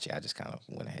say Hibachi. I just kind of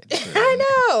went ahead. I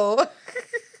know.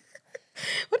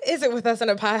 What is it with us in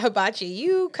a hibachi?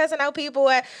 You cussing out people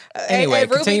anyway, at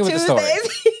Ruby continue with Tuesdays? the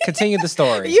story. Continue the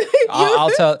story.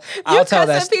 I'll tell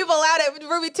that people out at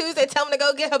Ruby Tuesday. Tell them to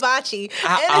go get hibachi.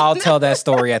 I'll tell that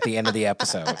story at the end of the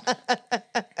episode.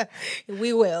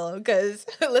 We will, because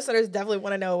listeners definitely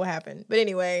want to know what happened. But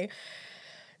anyway,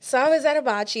 so I was at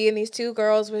hibachi, and these two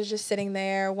girls was just sitting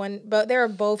there. But they were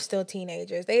both still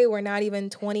teenagers. They were not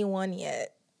even 21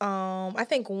 yet. I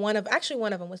think one of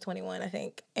them was 21, I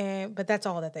think. But that's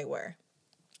all that they were.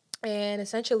 And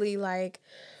essentially like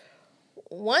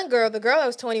one girl, the girl that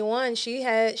was 21,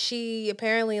 she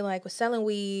apparently like was selling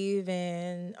weave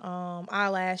and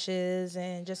eyelashes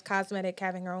and just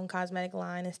having her own cosmetic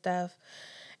line and stuff.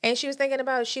 And she was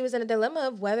she was in a dilemma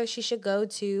of whether she should go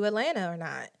to Atlanta or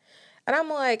not. And I'm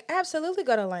like, absolutely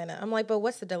go to Atlanta. I'm like, but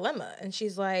what's the dilemma? And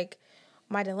she's like,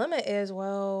 my dilemma is,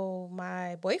 well,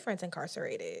 my boyfriend's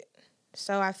incarcerated.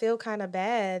 So I feel kind of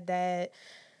bad that,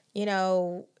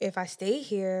 if I stay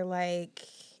here, like,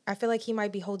 I feel like he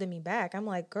might be holding me back. I'm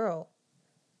like, girl,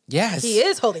 he Yes,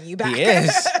 is holding you back. he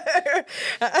is.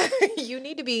 You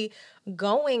need to be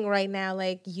going right now.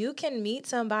 Like, you can meet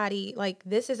somebody. Like,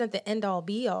 this isn't the end all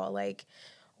be all. Like,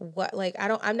 what, like,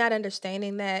 I'm not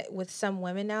understanding that with some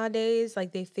women nowadays.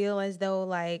 Like, they feel as though,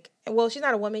 like, well, she's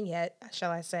not a woman yet,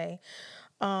 shall I say.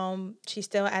 She's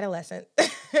still adolescent.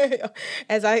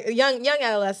 As I young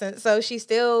adolescent, so she's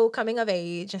still coming of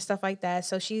age and stuff like that,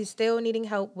 so she's still needing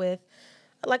help with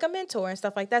like a mentor and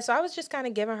stuff like that. So I was just kind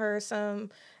of giving her some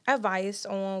advice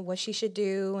on what she should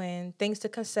do and things to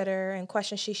consider and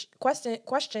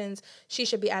questions she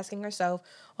should be asking herself.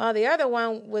 While the other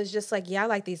one was just like, yeah, I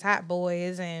like these hot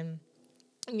boys, and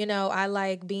I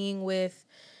like being with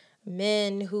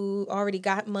men who already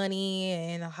got money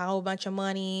and a whole bunch of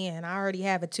money, and I already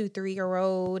have a 2 3 year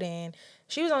old, and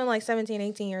she was only like 17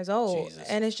 18 years old. Jesus.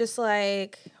 And it's just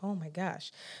like, oh my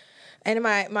gosh. And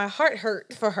my heart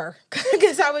hurt for her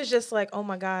because I was just like, oh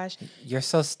my gosh, You're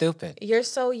so stupid. you're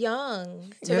so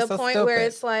young, to You're the so point where stupid.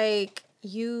 it's like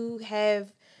you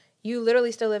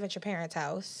literally still live at your parents'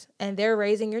 house and they're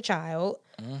raising your child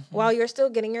while you're still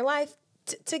getting your life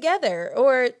together,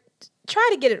 or try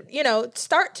to get it,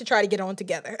 start to try to get on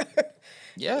together.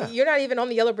 Yeah. You're not even on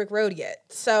the yellow brick road yet.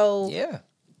 So Yeah.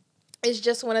 it's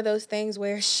just one of those things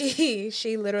where she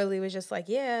literally was just like,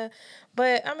 yeah.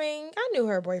 But I mean, I knew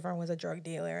her boyfriend was a drug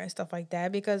dealer and stuff like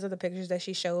that because of the pictures that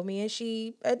she showed me, and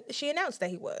she announced that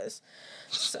he was.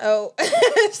 So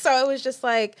so it was just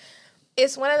like,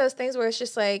 it's one of those things where it's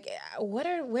just like,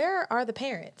 where are the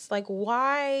parents? Like,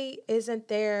 why isn't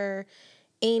there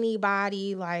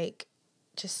anybody like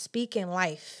just speaking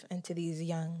life into these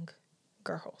young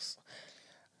girls?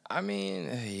 I mean,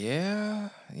 yeah.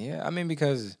 Yeah. I mean,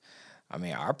 because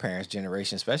our parents'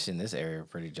 generation, especially in this area, are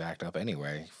pretty jacked up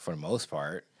anyway, for the most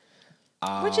part.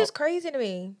 Which Uh is crazy to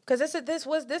me because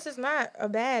this is not a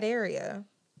bad area.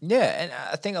 yeah, and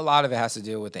I think a lot of it has to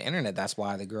do with the internet. That's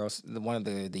why one of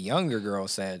the younger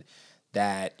girls said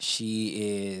that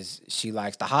she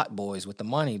likes the hot boys with the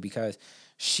money because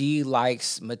she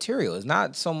likes material. It's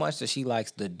not so much that she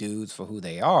likes the dudes for who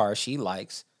they are. She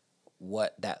likes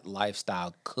what that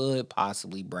lifestyle could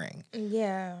possibly bring.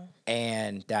 Yeah.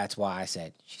 And that's why I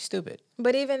said she's stupid.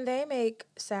 But even they make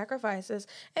sacrifices.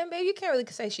 And babe, you can't really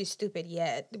say she's stupid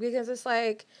yet because it's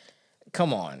like,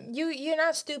 Come on. you're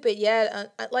not stupid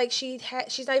yet. Like, she's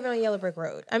not even on Yellow Brick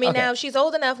Road. I mean, Okay. now she's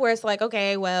old enough where it's like,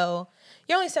 okay, well,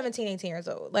 you're only 17, 18 years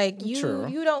old. Like, True.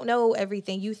 you don't know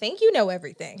everything. You think you know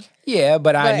everything. Yeah,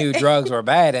 but I But- knew drugs were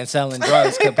bad and selling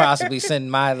drugs could possibly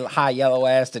send my high yellow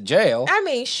ass to jail. I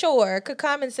mean, sure, could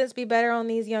common sense be better on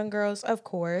these young girls? Of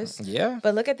course. Yeah.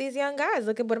 But look at these young guys.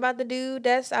 Look at, what about the dude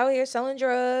that's out here selling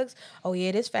drugs? Oh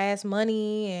yeah, this fast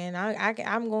money, and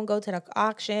I'm gonna go to the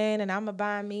auction and I'm gonna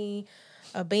buy me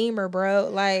a Beamer, bro.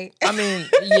 Like, I mean,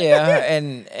 yeah,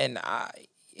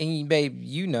 and babe,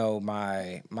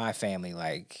 my family,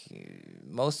 like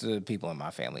most of the people in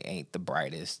my family ain't the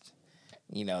brightest.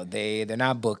 They're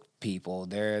not book people.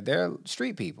 They're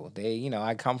street people.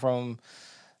 I come from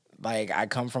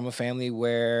a family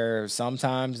where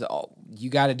sometimes you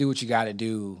got to do what you got to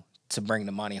do to bring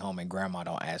the money home, and grandma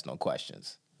don't ask no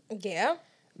questions. yeah,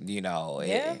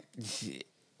 Yeah.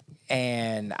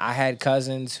 And I had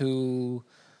cousins who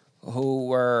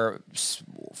were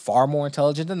far more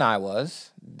intelligent than I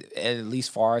was, at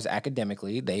least far as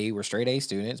academically. They were straight A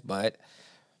students, but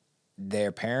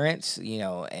their parents,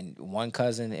 and one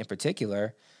cousin in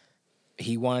particular,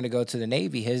 he wanted to go to the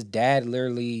Navy. His dad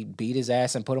literally beat his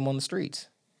ass and put him on the streets.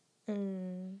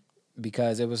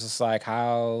 Because it was just like,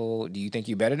 how do you think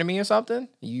you better than me or something?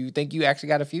 You think you actually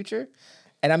got a future?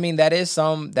 And I mean, that is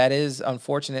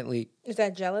unfortunately, Is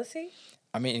that jealousy?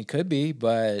 I mean, it could be,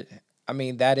 but I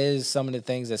mean, that is some of the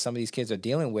things that some of these kids are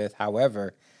dealing with.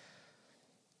 However,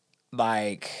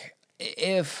 like,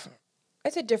 if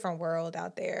It's a different world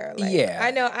out there. Like, Yeah.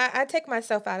 I know I take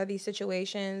myself out of these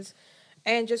situations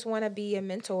and just want to be a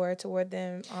mentor toward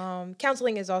them.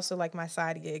 Counseling is also like my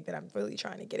side gig that I'm really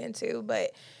trying to get into,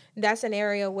 but that's an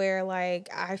area where, like,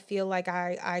 I feel like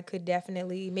I could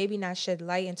definitely maybe not shed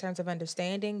light in terms of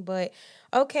understanding, but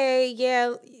okay,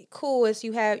 yeah, cool. It's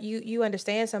you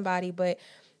understand somebody, but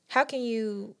how can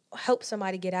you help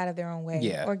somebody get out of their own way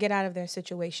Yeah. or get out of their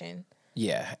situation?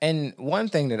 Yeah, and one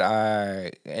thing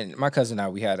that and my cousin and I,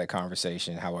 we had a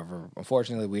conversation. However,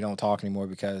 unfortunately, we don't talk anymore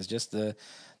because just the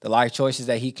life choices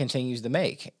that he continues to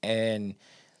make. And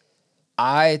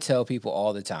I tell people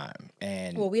all the time,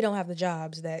 and Well, we don't have the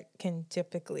jobs that can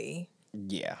typically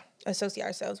Yeah. associate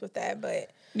ourselves with that.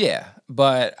 But Yeah,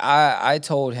 but I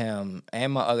told him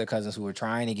and my other cousins who were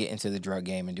trying to get into the drug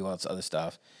game and do all this other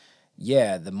stuff.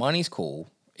 Yeah, the money's cool.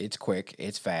 It's quick.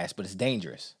 It's fast, but it's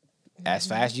dangerous. As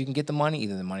fast as you can get the money,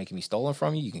 either the money can be stolen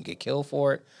from you, you can get killed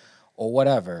for it, or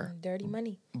whatever. dirty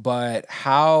money. But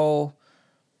how?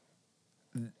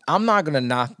 I'm not gonna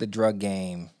knock the drug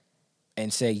game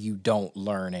and say you don't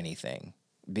learn anything,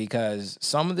 because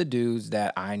some of the dudes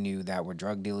that I knew that were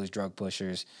drug dealers, drug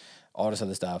pushers, all this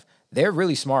other stuff, they're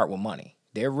really smart with money.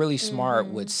 They're really smart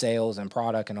with sales and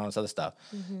product and all this other stuff.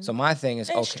 So my thing is,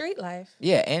 And okay, street life.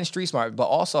 yeah, and street smart, but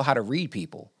also how to read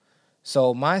people.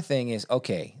 So my thing is,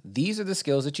 okay, these are the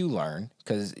skills that you learn,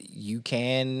 because you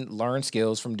can learn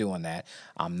skills from doing that.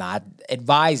 I'm not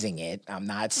advising it. I'm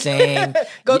not saying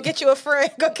Go get you a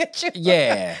friend. Go get you.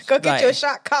 Yeah, Go get you a like-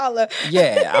 shot collar.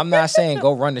 yeah, I'm not saying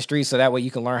go run the streets so that way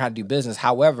you can learn how to do business.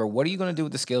 However, what are you going to do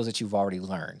with the skills that you've already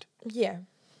learned? Yeah.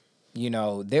 You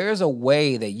know, there's a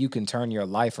way that you can turn your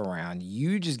life around.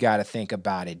 You just got to think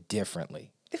about it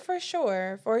differently. For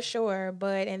sure. For sure.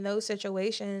 But in those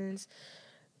situations,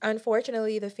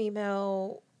 unfortunately, the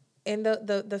female and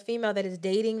the female that is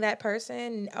dating that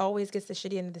person always gets the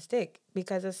shitty end of the stick,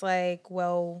 because it's like,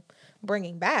 well,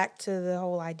 bringing back to the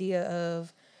whole idea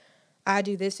of I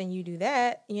do this and you do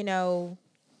that, you know,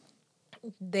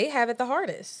 they have it the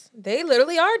hardest. They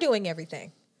literally are doing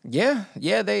everything. Yeah,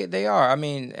 they are. I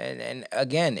mean, and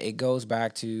again, it goes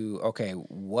back to, okay,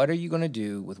 what are you going to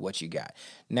do with what you got?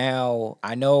 Now,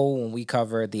 I know when we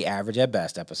covered the Average at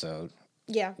Best episode,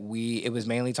 Yeah. it was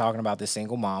mainly talking about this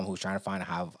single mom who's trying to find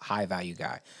a high value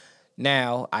guy.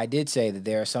 Now, I did say that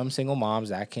there are some single moms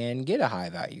that can get a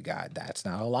high value guy. That's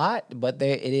not a lot, but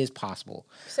it is possible.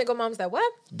 Single moms that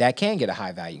what? That can get a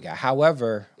high value guy.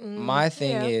 However, my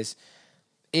thing yeah. is,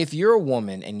 if you're a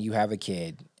woman and you have a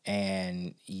kid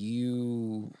and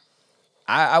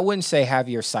I wouldn't say have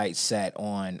your sights set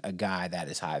on a guy that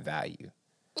is high value.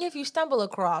 If you stumble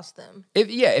across them.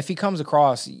 If he comes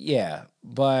across, yeah,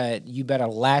 but you better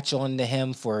latch on to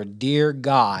him for dear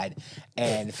God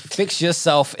and fix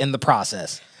yourself in the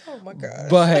process. Oh my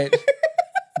God.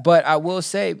 But I will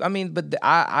say, I mean, but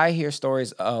I hear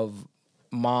stories of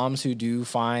moms who do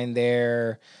find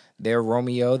their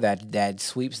Romeo that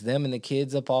sweeps them and the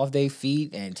kids up off their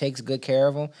feet and takes good care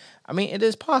of them. I mean, it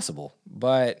is possible,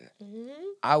 but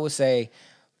I would say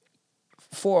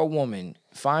for a woman,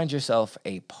 find yourself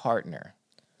a partner.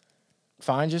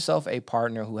 Find yourself a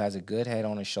partner who has a good head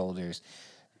on his shoulders.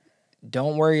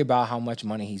 Don't worry about how much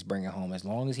money he's bringing home. As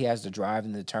long as he has the drive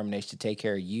and the determination to take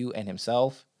care of you and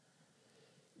himself,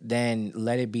 then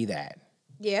let it be that.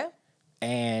 Yeah.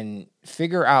 And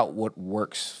figure out what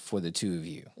works for the two of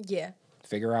you. Yeah.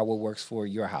 Figure out what works for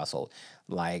your household.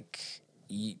 Like,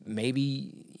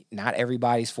 maybe not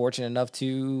everybody's fortunate enough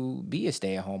to be a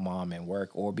stay-at-home mom and work,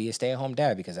 or be a stay-at-home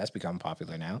dad, because that's become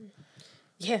popular now.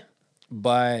 Yeah.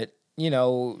 But, you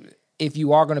know, if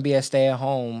you are going to be a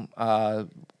stay-at-home,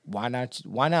 why not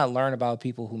learn about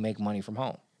people who make money from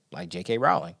home, like J.K.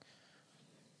 Rowling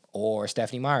or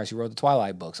Stephanie Myers, who wrote the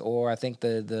Twilight books, or I think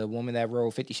the woman that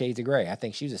wrote 50 Shades of Grey. I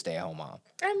think she was a stay-at-home mom.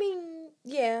 I mean,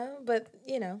 yeah, but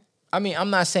you know, I mean, I'm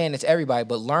not saying it's everybody,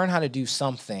 but learn how to do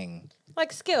something.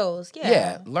 like skills. Yeah.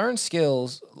 Yeah, learn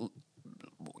skills.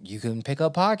 You can pick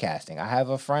up podcasting. I have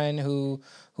a friend who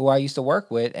I used to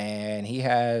work with, and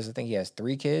I think he has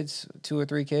 3 kids, 2 or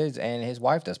 3 kids, and his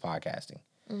wife does podcasting.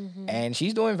 And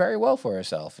she's doing very well for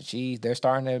herself. They're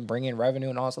starting to bring in revenue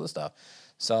and all this other stuff.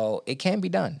 So it can be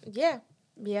done. Yeah.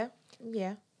 Yeah.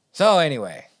 Yeah. So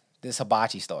anyway, this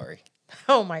hibachi story.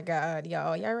 Oh my God,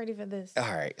 y'all ready for this? All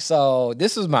right. So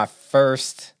this was my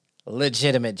first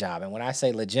legitimate job. And when I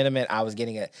say legitimate, I was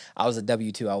a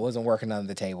W-2. I wasn't working under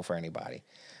the table for anybody.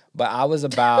 But I was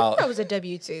about... That was a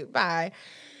W-2. Bye.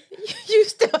 You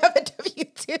still have a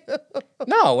W-2.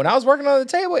 No, when I was working under the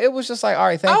table, it was just like, all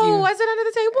right, thank you. Oh, was it under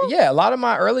the table? Yeah, a lot of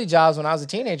my early jobs when I was a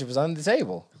teenager was under the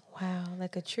table. Wow,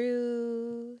 like a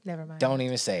true... Never mind. Don't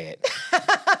even say it.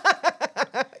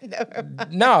 Never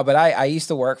mind. No, but I used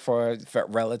to work for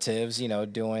relatives, you know,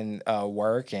 doing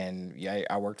work, and yeah,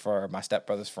 I worked for my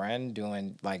stepbrother's friend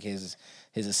doing like his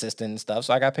assistant and stuff,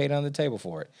 so I got paid under the table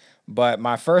for it. But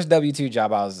my first W-2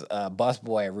 job, I was a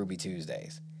busboy at Ruby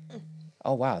Tuesdays.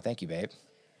 Oh wow, thank you, babe.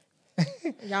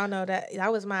 Y'all know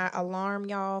that was my alarm,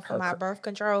 y'all, for my birth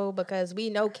control, because we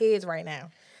know kids right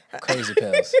now. Crazy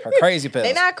pills. Her crazy pills.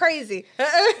 They not crazy.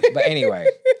 But anyway,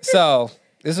 so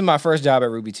this is my first job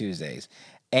at Ruby Tuesdays.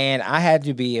 And I had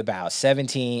to be about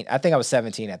 17. I think I was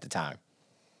 17 at the time.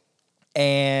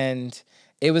 And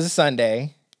it was a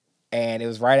Sunday, and it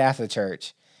was right after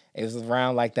church. It was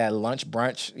around like that lunch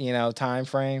brunch, you know, time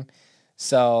frame.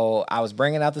 So I was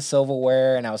bringing out the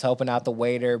silverware and I was helping out the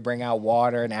waiter bring out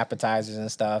water and appetizers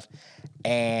and stuff.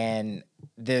 And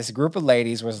this group of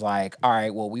ladies was like, all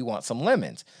right, well, we want some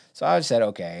lemons. So I said,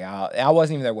 okay, I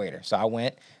wasn't even their waiter. So I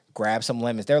went, grabbed some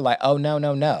lemons. They're like, oh, no,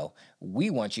 no, no. We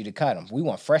want you to cut them. We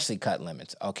want freshly cut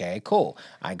lemons. Okay, cool.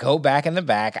 I go back in the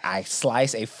back. I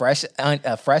slice a fresh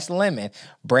lemon,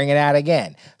 bring it out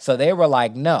again. So they were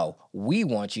like, no, we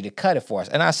want you to cut it for us.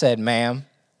 And I said, ma'am,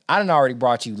 I done already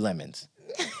brought you lemons.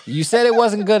 You said it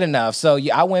wasn't good enough. So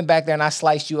I went back there and I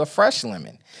sliced you a fresh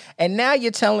lemon. And now you're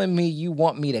telling me you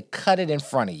want me to cut it in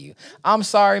front of you. I'm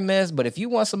sorry, miss, but if you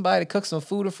want somebody to cook some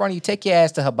food in front of you, take your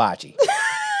ass to hibachi.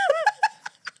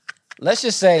 Let's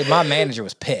just say my manager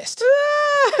was pissed.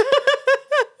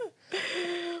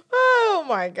 Oh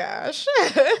my gosh.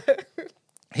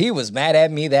 He was mad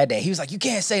at me that day. He was like, you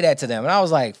can't say that to them. And I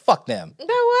was like, fuck them. That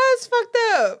was fucked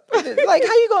up. Like,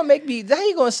 how you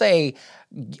gonna say,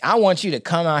 I want you to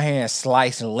come out here and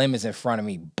slice lemons in front of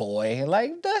me, boy?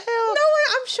 Like, the hell? No,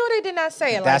 I'm sure they did not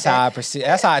say it That's like how that. I perceive.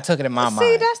 That's how I took it in my mind.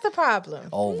 See, that's the problem.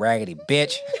 Old raggedy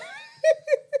bitch.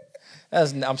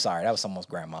 I'm sorry, that was someone's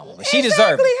grandmama, but she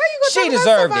deserved it. How you gonna talk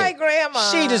about somebody's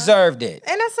grandma? She deserved it.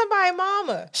 And that's somebody's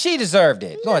mama. She deserved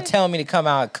it. Gonna tell me to come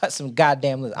out and cut some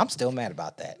goddamn lemons. I'm still mad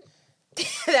about that.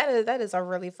 that is a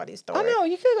really funny story. I know,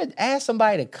 you could ask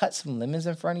somebody to cut some lemons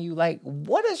in front of you. Like,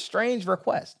 what a strange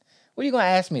request. What are you gonna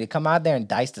ask me to come out there and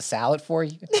dice the salad for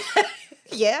you?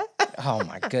 Yeah. Oh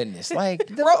my goodness! Like,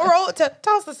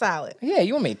 toss the salad. Yeah,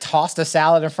 you want me to toss the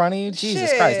salad in front of you? Jesus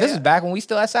Shit. Christ! This is back when we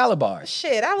still had salad bars.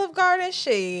 Shit, Olive Garden,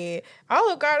 shit.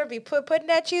 Olive Garden be putting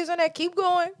that cheese on there. Keep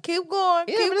going, keep going,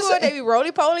 Yeah, keep but going. They be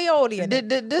roly-poly oldie in it.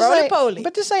 This Roly-poly. ain't,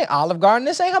 but this ain't Olive Garden.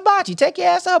 This ain't hibachi. Take your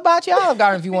ass to hibachi Olive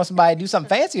Garden if you want somebody to do something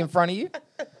fancy in front of you.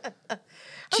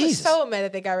 I was so mad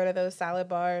that they got rid of those salad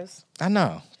bars. I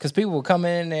know, because people were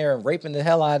coming in there and raping the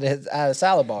hell out of the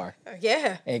salad bar.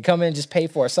 Yeah. And come in and just pay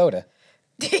for a soda.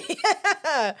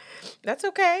 Yeah. That's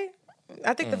okay.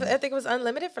 I think it was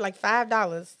unlimited for like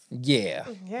 $5. Yeah.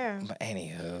 Yeah. But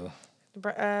anywho.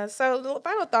 So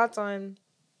final thoughts on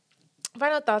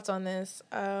this.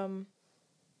 I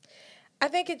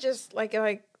think it just like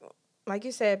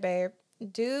you said, babe,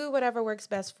 do whatever works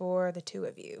best for the two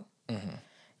of you. Mm-hmm.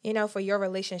 You know, for your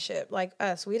relationship. Like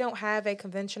us, we don't have a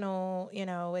conventional, you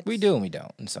know. We do and we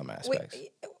don't in some aspects.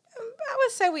 I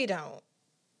would say we don't.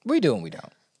 We do and we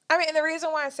don't. I mean, and the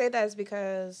reason why I say that is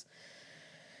because,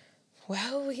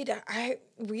 well, we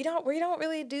don't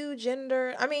really do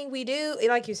gender. I mean, we do,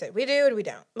 like you said, we do and we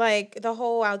don't. Like the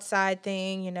whole outside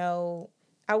thing, you know.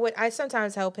 I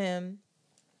sometimes help him.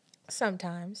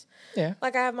 Sometimes. Yeah.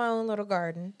 Like I have my own little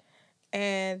garden,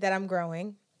 and that I'm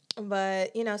growing.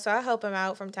 But, you know, so I help him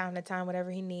out from time to time, whatever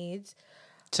he needs.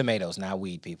 Tomatoes, not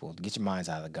weed, people. Get your minds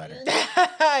out of the gutter.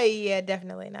 Yeah,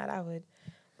 definitely not. I would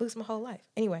lose my whole life.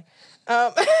 Anyway.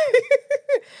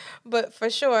 But for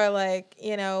sure, like,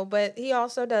 you know, but he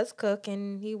also does cook,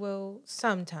 and he will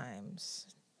sometimes,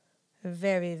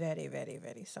 very, very, very,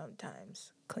 very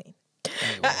sometimes clean.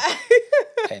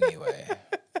 Anyway.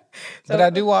 But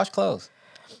I do wash clothes.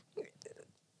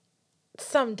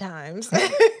 Sometimes.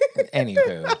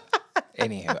 Anywho,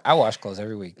 I wash clothes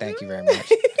every week. Thank you very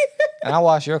much. And I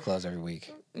wash your clothes every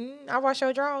week. I wash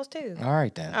your drawers too. All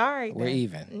right then. All right. We're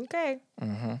even. Okay.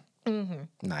 Mm-hmm. Mm-hmm.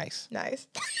 Nice.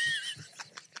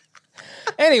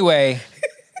 Anyway.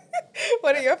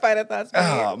 What are your final thoughts?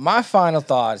 My final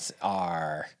thoughts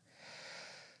are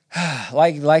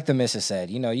like the missus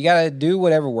said, you know, you got to do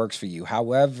whatever works for you.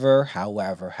 However,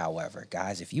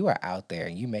 guys, if you are out there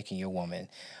and you making your woman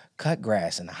cut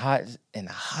grass in the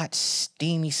hot,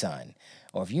 steamy sun,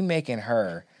 or if you making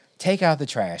her take out the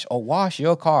trash or wash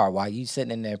your car while you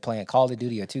sitting in there playing Call of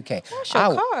Duty or 2K. Wash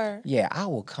your car? Yeah, I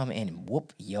will come in and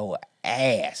whoop your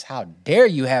ass. How dare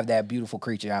you have that beautiful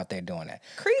creature out there doing that?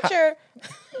 Creature?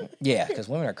 Yeah, because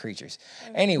women are creatures.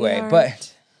 Anyway,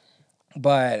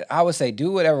 but I would say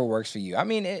do whatever works for you. I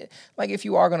mean, like if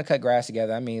you are going to cut grass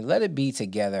together, I mean, let it be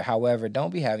together. However,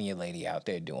 don't be having your lady out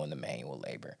there doing the manual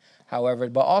labor. However,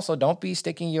 but also don't be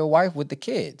sticking your wife with the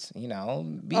kids, you know.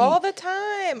 All the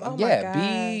time. Oh my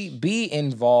gosh. Be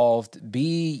involved.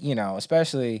 Be, you know,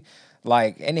 especially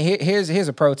like, and here's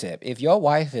a pro tip. If your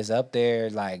wife is up there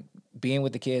like being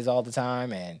with the kids all the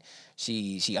time and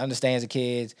she understands the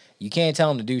kids, you can't tell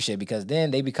them to do shit because then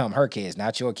they become her kids,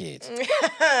 not your kids.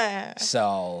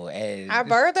 So I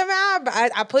birthed them out,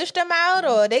 I pushed them out,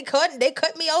 or they cut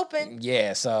me open.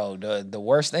 Yeah, so the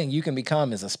worst thing you can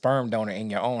become is a sperm donor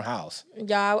in your own house.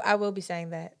 Yeah, I will be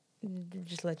saying that.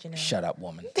 Just let you know. Shut up,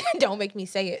 woman. Don't make me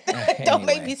say it. Don't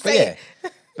make me say it.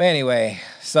 But anyway,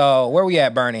 so where we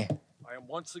at, Bernie? I am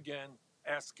once again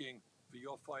asking for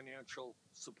your financial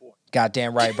support.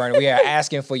 Goddamn right, Bernie. We are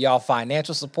asking for y'all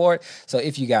financial support. So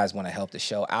if you guys want to help the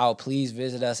show out, please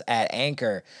visit us at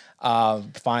Anchor.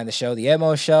 Find the show, The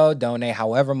Edmo Show. Donate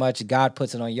however much God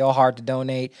puts it on your heart to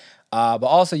donate. But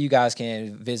also, you guys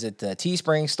can visit the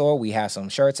Teespring store. We have some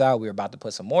shirts out. We're about to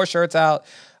put some more shirts out.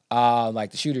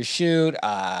 Like the Shooters Shoot,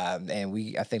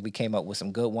 and I think we came up with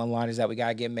some good one-liners that we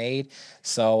gotta get made.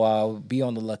 So be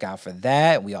on the lookout for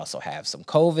that. We also have some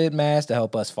COVID masks to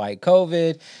help us fight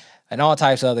COVID, and all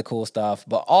types of other cool stuff.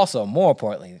 But also, more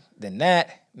importantly than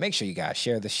that, make sure you guys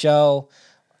share the show.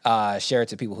 Share it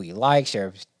to people who you like.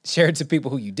 Share it to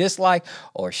people who you dislike,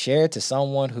 or share it to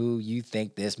someone who you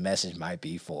think this message might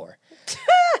be for.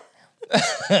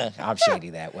 I'm shady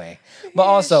that way. But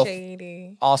also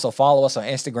follow us on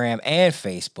Instagram and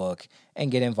Facebook and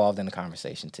get involved in the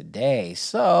conversation today.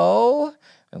 So,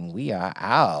 and we are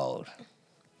out.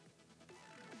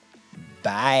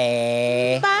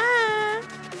 Bye. Bye.